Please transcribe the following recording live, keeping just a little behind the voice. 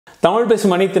தமிழ்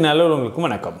பேசும் அனைத்து நல்லவர்களுக்கும்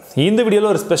வணக்கம். இந்த வீடியோல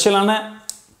ஒரு ஸ்பெஷலான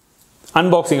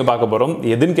அன்பாக்சிங் பார்க்க போறோம்.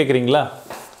 எதுன்னு கேக்குறீங்களா?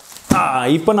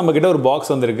 இப்போ நம்ம கிட்ட ஒரு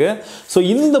பாக்ஸ் வந்திருக்கு. ஸோ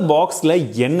இந்த பாக்ஸ்ல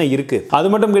என்ன இருக்கு?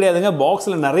 அது மட்டும் கிடையாதுங்க,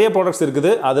 பாக்ஸ்ல நிறைய ப்ராடக்ட்ஸ்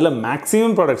இருக்குது. அதுல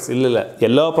மேக்ஸிமம் ப்ராடக்ட்ஸ் இல்ல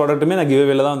எல்லா ப்ராடக்ட்டுமே நான் கிவ்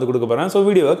அவேல தான் வந்து கொடுக்க போறேன். ஸோ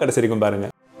வீடியோவை கடைசி வரைக்கும் பாருங்க.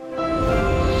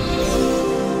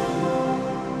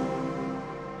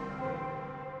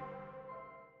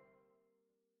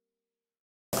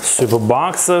 இப்போ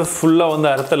பாக்ஸை ஃபுல்லாக வந்து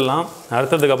அறுத்துடலாம்.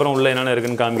 அறுத்ததுக்கப்புறம் உள்ளே என்னென்ன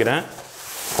இருக்குன்னு காமிக்கிறேன்.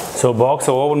 ஸோ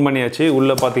பாக்ஸை ஓப்பன் பண்ணியாச்சு.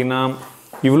 உள்ளே பார்த்தீங்கன்னா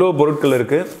இவ்வளோ பொருட்கள்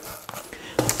இருக்குது.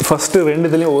 ஃபஸ்ட்டு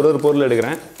ரெண்டுத்துலேயும் ஒரு பொருள்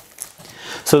எடுக்கிறேன்.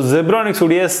 ஸோ Zebronics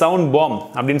உடைய சவுண்ட் பாம்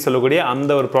அப்படின்னு சொல்லக்கூடிய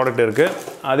அந்த ஒரு ப்ராடக்ட் இருக்குது.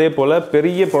 அதே போல்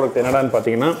பெரிய ப்ராடக்ட் என்னடான்னு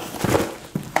பார்த்தீங்கன்னா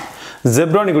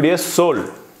Zebronics உடைய சோல்.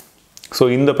 ஸோ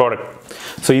இந்த ப்ராடக்ட்.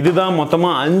 ஸோ இதுதான்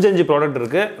மொத்தமாக 5 ப்ராடக்ட்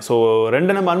இருக்குது. ஸோ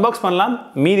 2 நம்ம அன்பாக்ஸ் பண்ணலாம்.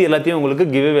 மீதி எல்லாத்தையும் உங்களுக்கு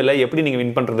கிவ் அவேல எப்படி நீங்கள்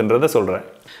வின் பண்ணுறதுன்றதை சொல்கிறேன்.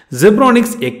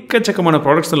 Zebronics எக்கச்சக்கமான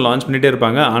ப்ராடக்ட்ஸ் லான்ச் பண்ணிகிட்டே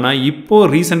இருப்பாங்க. ஆனால் இப்போது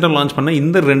ரீசெண்டாக லான்ச் பண்ண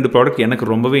இந்த 2 ப்ராடக்ட் எனக்கு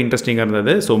ரொம்பவே இன்ட்ரெஸ்டிங்காக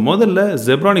இருந்தது. ஸோ முதல்ல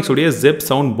Zebronics உடைய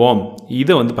Zeb-Sound பாம்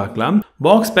இதை வந்து பார்க்கலாம்.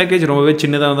 பாக்ஸ் பேக்கேஜ் ரொம்பவே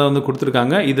சின்னதாக தான் வந்து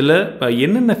கொடுத்துருக்காங்க. இதில்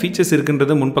என்னென்ன ஃபீச்சர்ஸ்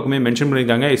இருக்குன்றது முன்பக்கமே மென்ஷன்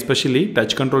பண்ணியிருக்காங்க. எஸ்பெஷலி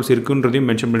டச் கண்ட்ரோல்ஸ் இருக்குன்றதையும்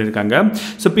மென்ஷன் பண்ணியிருக்காங்க.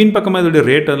 ஸோ பின்பக்கமாக இதோடைய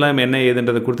ரேட் எல்லாம் என்ன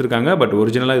ஏதுன்றதை கொடுத்துருக்காங்க. பட்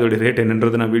ஒரிஜினலாக இதோடைய ரேட்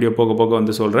என்னன்றது நான் வீடியோ போக போக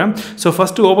வந்து சொல்கிறேன். ஸோ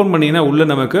ஃபஸ்ட்டு ஓப்பன் பண்ணிங்கன்னா உள்ளே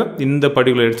நமக்கு இந்த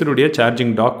பர்டிகுலர் ஹெட்செட்டுடைய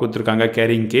சார்ஜிங் டாக் கொடுத்துருக்காங்க,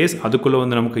 கேரிங் கேஸ். அதுக்குள்ளே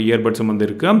வந்து நமக்கு இயர்பட்ஸும் வந்து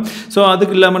இருக்குது. ஸோ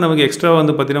அதுக்கு இல்லாமல் நமக்கு எக்ஸ்ட்ரா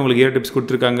வந்து பார்த்தீங்கன்னா உங்களுக்கு இயர் டிப்ஸ்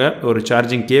கொடுத்துருக்காங்க, ஒரு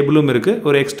சார்ஜிங் கேபிளும் இருக்குது,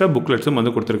 ஒரு எக்ஸ்ட்ரா புக்லெட்ஸும்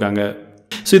வந்து கொடுத்துருக்காங்க.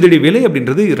 ஸோ இதோடைய விலை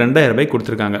அப்படின்றது 2000 ரூபாய்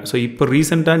கொடுத்துருக்காங்க. ஸோ இப்போ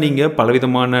ரீசெண்டாக நீங்கள்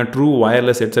பலவிதமான ட்ரூ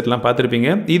வயர்லெஸ் ஹெட்செட்லாம் பார்த்துருப்பீங்க.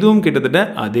 இதுவும் கிட்டத்தட்ட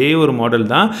அதே ஒரு மாடல்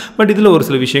தான். பட் இதில் ஒரு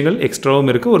சில விஷயங்கள் எக்ஸ்ட்ராவும்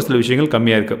இருக்குது, ஒரு சில விஷயங்கள்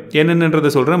கம்மியாக இருக்குது. என்னென்னன்றதை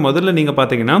சொல்கிறேன். முதல்ல நீங்கள்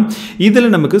பார்த்தீங்கன்னா இதில்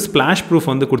நமக்கு ஸ்ப்ளாஷ் ப்ரூஃப்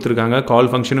வந்து கொடுத்துருக்காங்க, கால்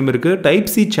ஃபங்க்ஷனும் இருக்குது, டைப்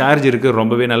சி சார்ஜ் இருக்குது,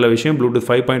 ரொம்பவே நல்ல விஷயம். ப்ளூடூத்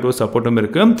 5.0 சப்போர்ட்டும்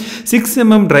இருக்குது.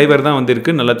 6mm டிரைவர் தான் வந்து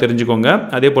இருக்குது, நல்லா தெரிஞ்சுக்கோங்க.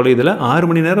 அதே போல் இதில்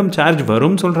 6 மணி நேரம் சார்ஜ்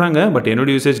வரும்னு சொல்கிறாங்க. பட்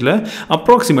என்னோட யூசேஜில்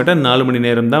அப்ராக்சிமேட்டாக 4 மணி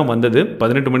நேரம் தான் வந்தது.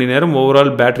 18 மணி நேரம் ஓவரால்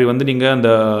பேட்டரி வந்து நீங்கள் அந்த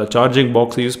சார்ஜிங்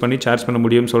பாக்ஸ் யூஸ் பண்ணி சார்ஜ் பண்ண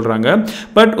முடியும்னு சொல்கிறாங்க.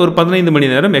 பட் ஒரு 15 மணி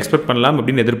நேரம் எக்ஸ்பெக்ட் பண்ணலாம்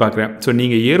அப்படின்னு எதிர்பார்க்குறேன். ஸோ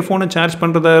நீங்கள் இயர்ஃபோனை சார்ஜ்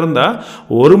பண்ணுறதா இருந்தால்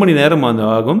 1 மணி நேரம்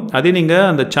ஆகும். அதே நீங்கள்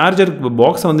அந்த சார்ஜர்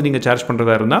பாக்ஸை வந்து நீங்கள் சார்ஜ்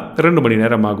பண்ணுறதா இருந்தால் 2 மணி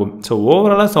நேரம் ஆகும். ஸோ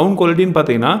ஓவராலாக சவுண்ட் குவாலிட்டின்னு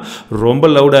பார்த்தீங்கன்னா ரொம்ப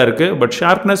லவுடாக இருக்குது. பட்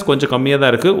ஷார்ப்னஸ் கொஞ்சம் கம்மியாக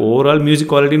தான் இருக்குது. ஓவரால்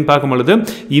மியூசிக் குவாலிட்டின்னு பார்க்கும்பொழுது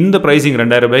இந்த ப்ரைஸிங்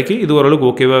 2000 ரூபாய்க்கு இது ஓரளவுக்கு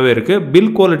ஓகேவாகவே இருக்குது.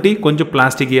 பில் குவாலிட்டி கொஞ்சம்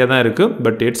பிளாஸ்டிக்கியாக தான் இருக்குது.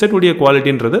 பட் ஹெட்செட் உடைய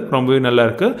குவாலிட்டின்றது ரொம்பவே நல்லா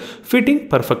இருக்குது. ஃபிட்டிங்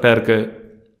பர்ஃபெக்டாக இருக்குது.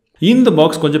 இந்த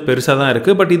பாக்ஸ் கொஞ்சம் பெருசாக தான்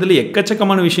இருக்குது. பட் இதில்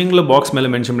எக்கச்சக்கமான விஷயங்களை பாக்ஸ் மேலே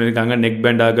மென்ஷன் பண்ணியிருக்காங்க. நெக்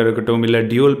பேண்டாக இருக்கட்டும், இல்லை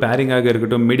டியூல் பேரிங்காக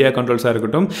இருக்கட்டும், மீடியா கண்ட்ரோல்ஸாக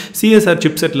இருக்கட்டும், சிஎஸ்ஆர்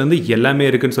சிப்செட்லேருந்து எல்லாமே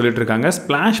இருக்குன்னு சொல்லிட்டு இருக்காங்க.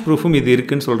 ஸ்ப்ளாஷ் ப்ரூஃபும் இது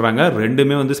இருக்குன்னு சொல்கிறாங்க.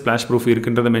 ரெண்டுமே வந்து ஸ்ப்ளாஷ் ப்ரூஃப்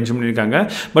இருக்குன்றதை மென்ஷன் பண்ணியிருக்காங்க.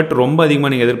 பட் ரொம்ப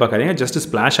அதிகமாக நீங்கள் எதிர்பார்க்காதீங்க. ஜஸ்ட்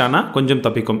ஸ்ப்ளாஷ் ஆனால் கொஞ்சம்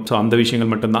தப்பிக்கும். ஸோ அந்த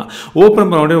விஷயங்கள் மட்டும்தான். ஓப்பன்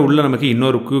பண்ண உடனே உள்ள நமக்கு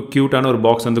இன்னொரு க்யூட்டான ஒரு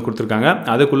பாக்ஸ் வந்து கொடுத்துருக்காங்க.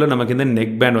 அதுக்குள்ளே நமக்கு இந்த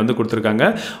நெக் பேண்ட் வந்து கொடுத்துருக்காங்க.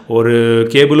 ஒரு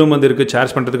கேபிளும் வந்து இருக்குது,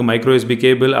 சார்ஜ் பண்ணுறதுக்கு மைக்ரோ USB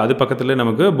கேபிள். அது பக்கத்தில்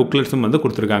நமக்கு புக்லெட்ஸும் வந்து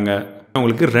கொடுத்துருக்காங்க.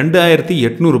 உங்களுக்கு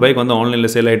 2800 ரூபாய்க்கு வந்து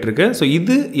ஆன்லைனில் சேல் ஆகிட்டு இருக்கு. ஸோ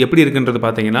இது எப்படி இருக்குன்றது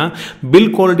பார்த்தீங்கன்னா பில்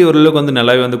குவாலிட்டி ஓரளவுக்கு வந்து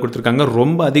நல்லாவே வந்து கொடுத்துருக்காங்க.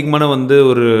 ரொம்ப அதிகமான வந்து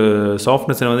ஒரு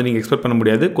சாஃப்ட்னஸ் வந்து நீங்கள் எக்ஸ்பெக்ட் பண்ண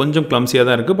முடியாது. கொஞ்சம் கிளம்சியாக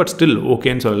தான் இருக்குது. பட் ஸ்டில்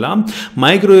ஓகேன்னு சொல்லலாம்.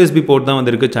 மைக்ரோ USB போர்ட் தான்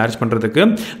வந்து இருக்குது சார்ஜ் பண்ணுறதுக்கு.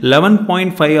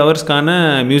 11.5 ஹவர்ஸ்க்கான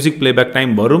மியூசிக் பிளேபேக்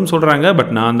டைம் வரும்னு சொல்கிறாங்க.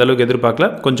 பட் நான் அந்தளவுக்கு எதிர்பார்க்கல,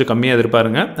 கொஞ்சம் கம்மியாக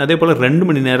எதிர்பாருங்க. அதே போல் 2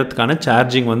 மணி நேரத்துக்கான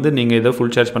சார்ஜிங் வந்து நீங்கள் இதை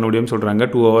ஃபுல் சார்ஜ் பண்ண முடியும்னு சொல்கிறாங்க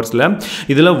 2 ஹவர்ஸில்.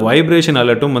 இதில் வைப்ரேஷன்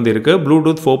அலர்ட்டும் வந்து இருக்குது.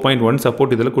 ப்ளூடூத் 4.1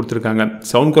 சப்போர்ட் இதில் கொடுத்துருக்காங்க.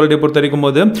 சவுண்ட் குவாலிட்டியை பொறுத்த வரைக்கும்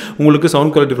போது உங்களுக்கு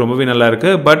சவுண்ட் குவாலிட்டி ரொம்பவே நல்லா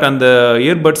இருக்குது. பட் அந்த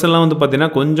இயர்பட்ஸ் எல்லாம் வந்து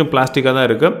பார்த்தீங்கன்னா கொஞ்சம் பிளாஸ்டிக்காக தான்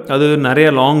இருக்குது. அது நிறைய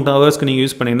லாங் ஹவர்ஸ்க்கு நீங்கள்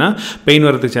யூஸ் பண்ணிங்கன்னா பெயின்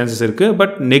வரதுக்கு சான்சஸ் இருக்குது.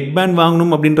 பட் நெக் பேண்ட்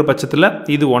வாங்கணும் அப்படின்ற பட்சத்தில்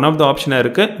இது ஒன் ஆஃப் த ஆப்ஷனாக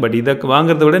இருக்குது. பட் இதை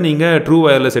வாங்குறத விட நீங்கள் ட்ரூ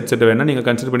வயர்லெஸ் ஹெட்செட் வேணால் நீங்கள்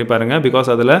கன்சிடர் பண்ணி பாருங்கள்.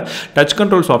 பிகாஸ் அதில் டச்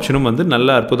கண்ட்ரோல்ஸ் ஆப்ஷனும் வந்து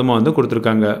நல்ல அற்புதமாக வந்து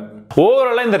கொடுத்துருக்காங்க.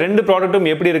 ஓவராலாக இந்த 2 ப்ராடக்ட்டும்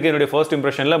எப்படி இருக்குது என்னுடைய ஃபர்ஸ்ட்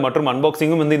இம்ப்ரெஷனில் மற்றும்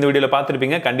அன்பாக்சிங்கும் வந்து இந்த வீடியோவில்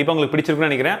பார்த்துருப்பீங்க. கண்டிப்பாக உங்களுக்கு பிடிச்சிருக்குன்னு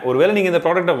நினைக்கிறேன். ஒருவேளை நீங்கள் இந்த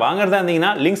ப்ராடக்ட்டை வாங்குறதா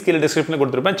இருந்தீங்கன்னா லிங்க்ஸ் கீழே டிஸ்கிரிப்ஷனில்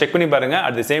கொடுத்துருப்பேன், செக் பண்ணி பாருங்க.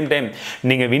 அட் தி சேம் டைம்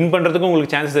நீங்கள் வின் பண்ணுறதுக்கும்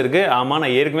உங்களுக்கு சான்சஸ் இருக்குது. ஆமாம்,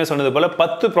 நான் ஏற்கனவே சொன்னது போல்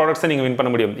 10 ப்ராடக்ட்ஸை நீங்கள் வின்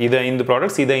பண்ண முடியும். இது 5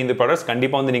 ப்ராடக்ட்ஸ்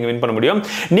கண்டிப்பாக வந்து நீங்கள் வின் பண்ண முடியும்.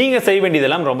 நீங்கள் செய்ய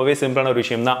வேண்டியதெல்லாம் ரொம்பவே சிம்பிளான ஒரு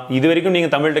விஷயம் தான். இது வரைக்கும்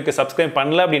நீங்கள் தமிழ் டெக்கு சப்ஸ்கிரைப்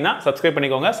பண்ணல அப்படின்னா சப்ஸ்கிரைப்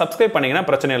பண்ணிக்கோங்க. சப்ஸ்கிரைப் பண்ணீங்கன்னா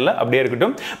பிரச்சனை இல்லை, அப்படியே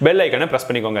இருக்கட்டும். பெல் ஐக்கானை ப்ரெஸ்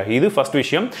பண்ணிக்கோங்க. இது ஃபர்ஸ்ட்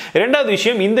விஷயம். ரெண்டாவது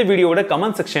விஷயம், இந்த வீடியோட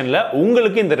கமெண்ட் செக்ஷனில்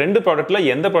உங்களுக்கு இந்த 2 ப்ராடக்ட்டில்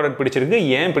எந்த ப்ராடக்ட் பிடிச்சிருக்கு,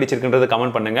 ஏன் பிடிச்சிருக்குன்றதை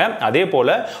கமெண்ட் பண்ணுங்க. அதே போல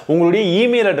உங்களுடைய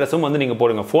இமெயில் அட்ரஸும் வந்து நீங்க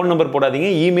போடுங்க. ஃபோன் நம்பர் போடாதீங்க,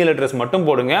 இமெயில் அட்ரஸ் மட்டும்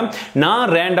போடுங்க. நான்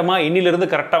ரேண்டமா இன்னிலிருந்து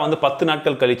கரெக்டா வந்து 10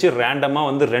 நாட்கள் கழிச்சு ரேண்டமா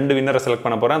வந்து 2 வின்னரை செலக்ட்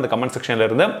பண்ண போறேன். அந்த கமெண்ட் செக்ஷன்ல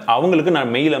இருந்து அவங்களுக்கு நான்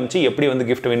மெயில் அனுப்பிச்சு எப்படி வந்து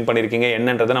gift வின் பண்ணிருக்கீங்க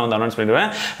என்னன்றதை நான் வந்து அனௌன்ஸ் பண்ணிடுவேன்.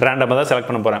 ரேண்டமா தான் செலக்ட்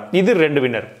பண்ண போறேன். இது 2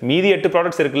 வின்னர். மீதி 8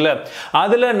 ப்ராடக்ட்ஸ் இருக்குல்ல,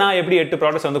 அதுல நான் எப்படி 8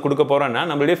 ப்ராடக்ட்ஸ் வந்து கொடுக்க போறேன்னா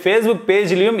நம்மளுடைய Facebook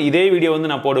பேஜ்லயும் இதே வீடியோ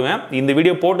வந்து நான் போடுவேன். இந்த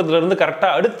வீடியோ போட்டதுல இருந்து கரெக்டா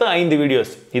அடுத்த 5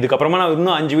 வீடியோஸ், இதுக்கு அப்புறமா நான்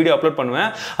இன்னும் 5 வீடியோ வீடியோ அப்லோட் பண்ணுவேன்.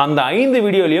 அந்த 5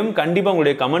 வீடியோலையும் கண்டிப்பாக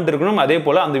உங்களுடைய கமெண்ட் இருக்கணும். அதே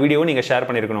போல் அந்த வீடியோவை நீங்கள் ஷேர்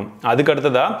பண்ணியிருக்கணும். அதுக்கு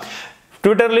அடுத்ததா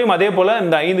ட்விட்டர்லையும் அதே போல்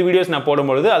இந்த 5 வீடியோஸ் நான்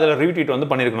போடும்பொழுது அதில் ரீட்வீட் வந்து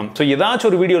பண்ணியிருக்கணும். ஸோ ஏதாச்சும்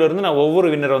ஒரு வீடியோலேருந்து நான் ஒவ்வொரு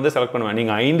வின்னர் வந்து செலக்ட் பண்ணுவேன்.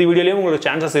 நீங்கள் 5 வீடியோலையும் உங்களுக்கு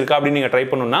சான்சஸ் இருக்கா அப்படின்னு நீங்கள் ட்ரை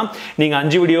பண்ணணும்னா நீங்கள்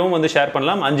 5 வீடியோவும் வந்து ஷேர்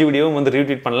பண்ணலாம், 5 வீடியோவும் வந்து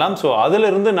ரீட்வீட் பண்ணலாம். ஸோ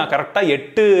அதிலிருந்து நான் கரெக்டாக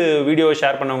 8 வீடியோவை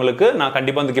ஷேர் பண்ணவங்களுக்கு நான்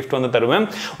கண்டிப்பாக அந்த கிஃப்ட் வந்து தருவேன்.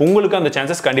 உங்களுக்கு அந்த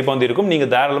சான்சஸ் கண்டிப்பாக வந்து இருக்கும்.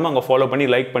 நீங்கள் தாராளமாக அங்கே ஃபாலோ பண்ணி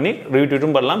லைக் பண்ணி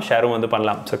ரீட்வீட்டும் பண்ணலாம், ஷேரும் வந்து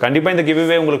பண்ணலாம். ஸோ கண்டிப்பாக இந்த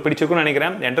கிவ்வே உங்களுக்கு பிடிச்சிருக்கும்னு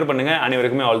நினைக்கிறேன். என்டர் பண்ணுங்கள்.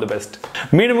 அனைவருக்குமே ஆல் தி பெஸ்ட்.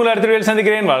 மீண்டும் உங்களை அடுத்த வீடியோவில்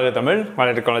சந்திக்கிறேன். வாழ்க தமிழ்,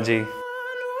 வாழ்க டெக்னாலஜி.